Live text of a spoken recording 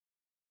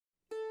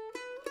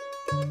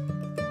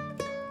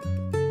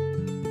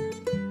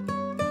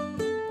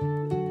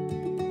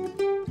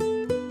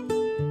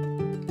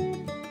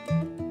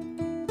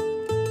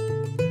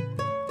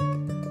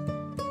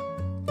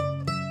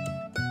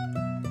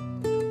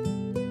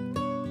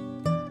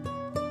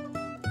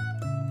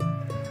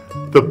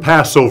The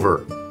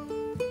Passover.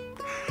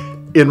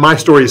 In my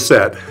story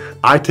set,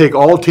 I take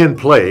all 10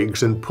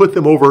 plagues and put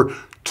them over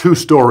 2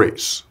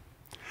 stories.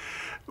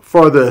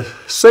 For the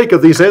sake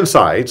of these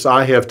insights,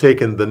 I have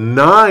taken the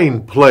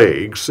 9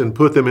 plagues and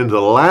put them into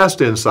the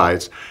last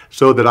insights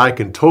so that I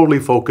can totally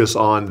focus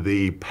on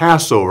the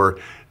Passover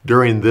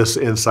during this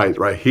insight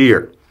right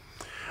here.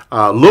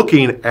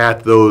 Looking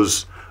at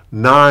those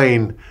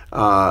the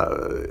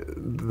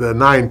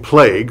 9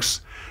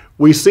 plagues,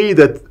 we see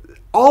that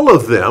all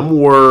of them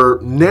were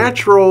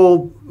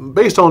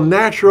based on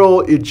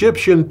natural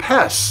Egyptian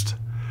pests,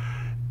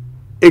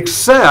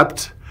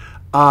 except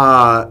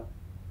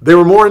they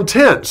were more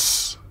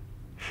intense.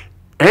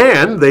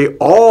 And they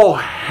all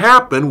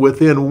happened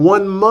within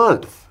 1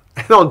 month.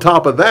 And on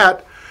top of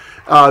that,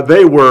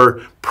 they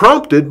were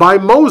prompted by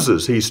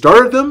Moses. He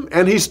started them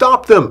and he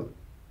stopped them.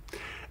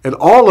 And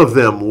all of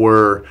them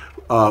were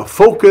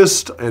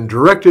focused and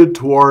directed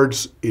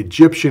towards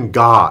Egyptian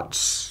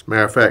gods.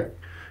 Matter of fact,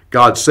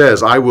 God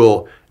says, I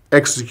will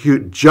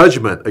execute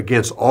judgment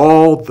against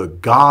all the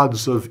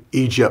gods of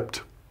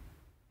Egypt.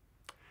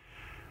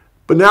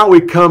 But now we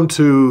come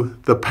to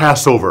the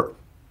Passover,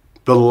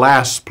 the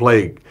last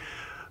plague.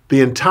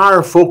 The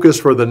entire focus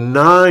for the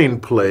 9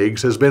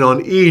 plagues has been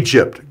on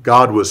Egypt.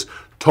 God was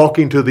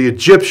talking to the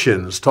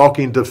Egyptians,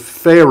 talking to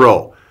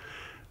Pharaoh.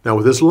 Now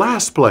with this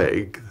last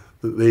plague,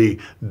 the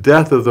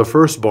death of the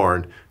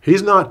firstborn,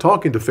 he's not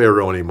talking to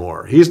Pharaoh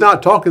anymore. He's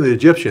not talking to the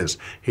Egyptians.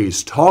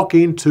 He's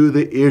talking to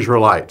the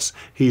Israelites.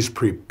 He's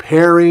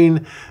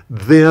preparing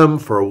them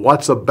for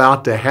what's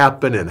about to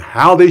happen and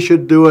how they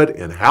should do it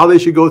and how they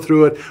should go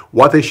through it,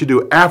 what they should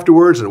do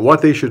afterwards and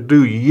what they should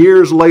do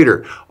years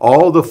later.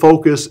 All the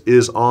focus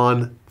is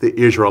on the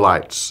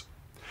Israelites.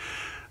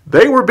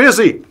 They were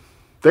busy.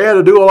 They had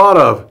to do a lot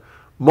of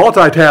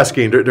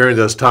multitasking during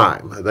this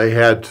time. They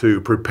had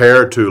to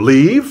prepare to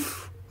leave.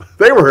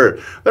 They were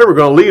going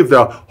to leave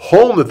the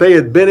home that they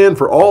had been in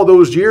for all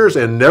those years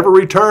and never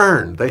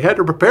return. They had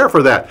to prepare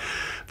for that.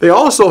 They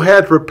also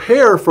had to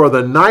prepare for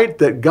the night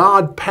that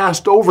God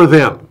passed over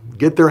them.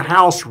 Get their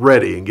house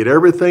ready and get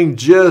everything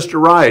just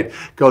right,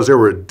 because there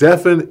were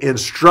definite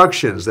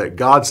instructions that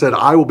God said,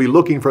 I will be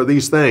looking for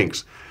these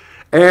things.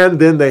 And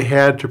then they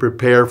had to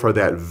prepare for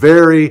that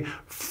very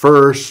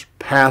first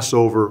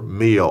Passover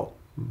meal.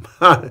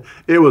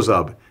 It was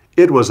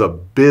a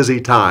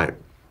busy time.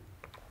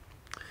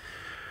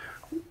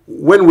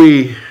 When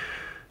we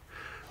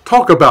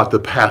talk about the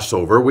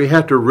Passover, we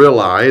have to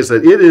realize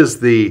that it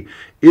is the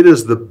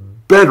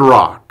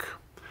bedrock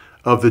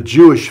of the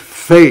Jewish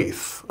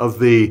faith, of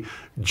the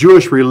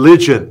Jewish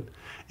religion.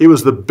 It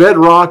was the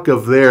bedrock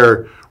of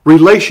their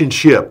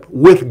relationship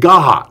with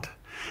God.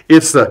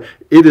 It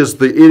is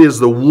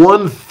the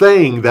one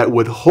thing that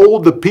would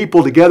hold the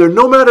people together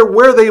no matter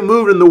where they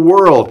moved in the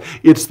world.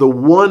 It's the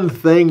one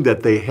thing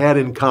that they had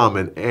in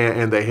common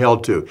and they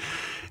held to.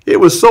 It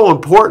was so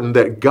important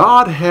that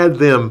God had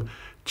them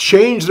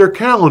change their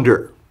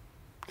calendar.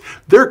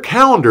 Their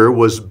calendar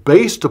was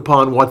based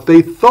upon what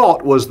they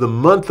thought was the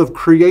month of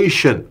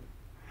creation.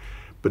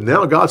 But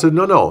now God said,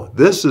 no,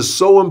 this is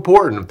so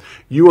important.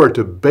 You are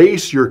to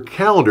base your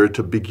calendar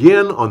to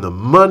begin on the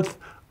month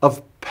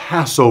of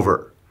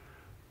Passover.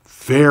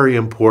 Very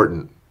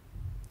important.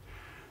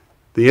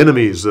 The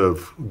enemies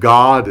of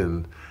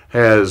God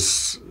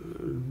has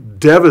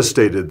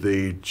devastated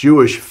the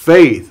Jewish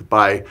faith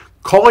by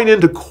calling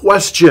into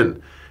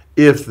question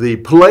if the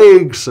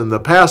plagues and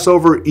the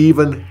Passover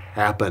even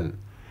happen.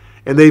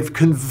 And they've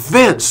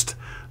convinced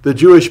the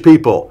Jewish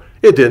people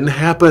it didn't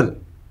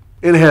happen.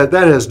 And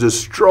that has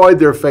destroyed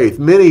their faith.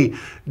 Many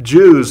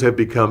Jews have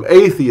become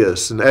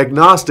atheists and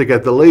agnostic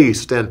at the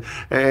least, and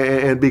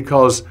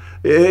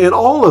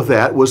all of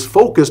that was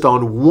focused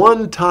on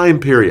one time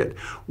period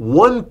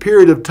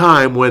of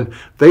time when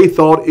they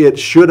thought it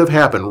should have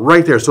happened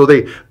right there. So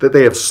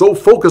they have so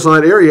focused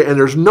on that area, and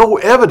there's no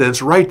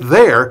evidence right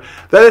there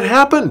that it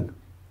happened.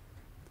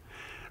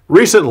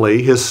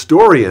 Recently,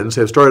 historians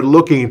have started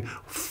looking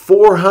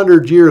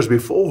 400 years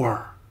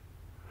before,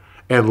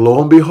 and lo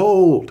and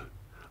behold,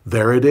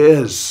 there it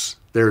is.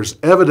 There's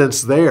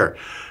evidence there,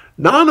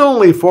 not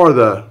only for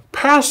the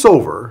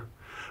Passover,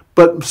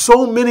 but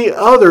so many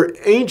other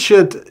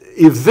ancient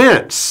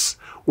events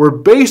were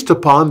based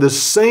upon the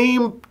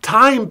same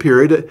time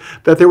period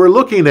that they were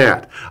looking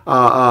at.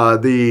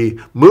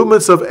 The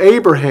movements of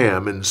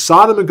Abraham and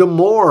Sodom and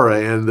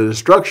Gomorrah and the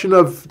destruction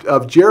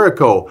of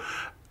Jericho.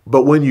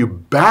 But when you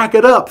back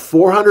it up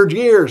 400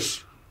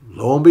 years,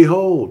 lo and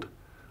behold,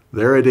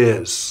 there it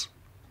is.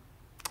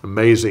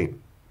 Amazing.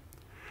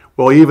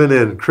 Well, even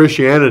in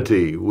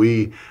Christianity,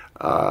 we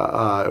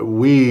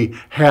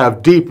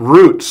have deep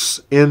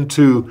roots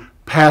into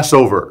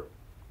Passover.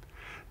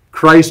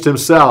 Christ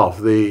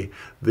himself, the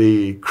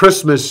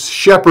Christmas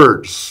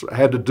shepherds,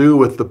 had to do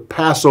with the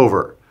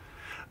Passover.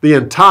 The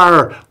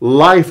entire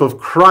life of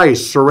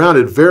Christ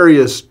surrounded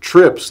various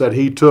trips that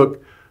he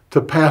took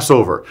to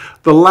Passover.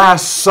 The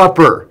Last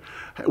Supper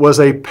was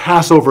a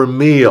Passover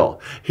meal.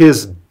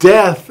 His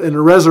death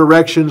and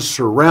resurrection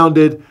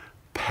surrounded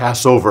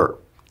Passover.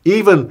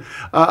 Even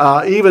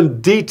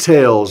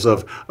details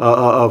of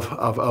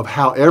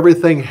how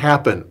everything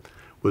happened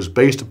was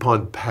based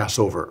upon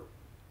Passover.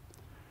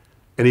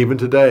 And even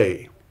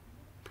today,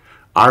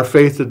 our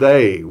faith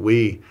today,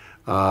 when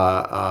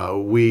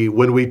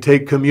we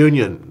take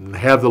communion and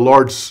have the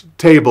Lord's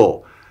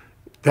table,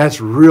 that's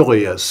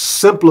really a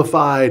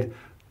simplified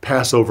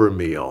Passover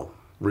meal,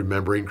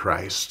 remembering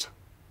Christ.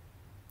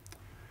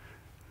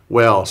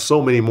 Well,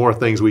 so many more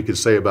things we could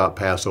say about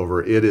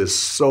Passover. It is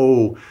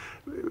so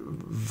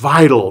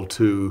vital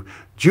to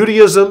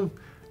Judaism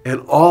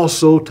and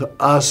also to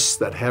us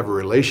that have a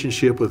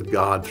relationship with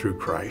God through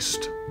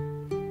Christ.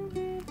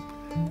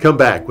 Come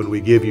back when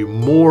we give you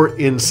more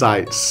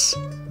insights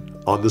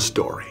on the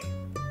story.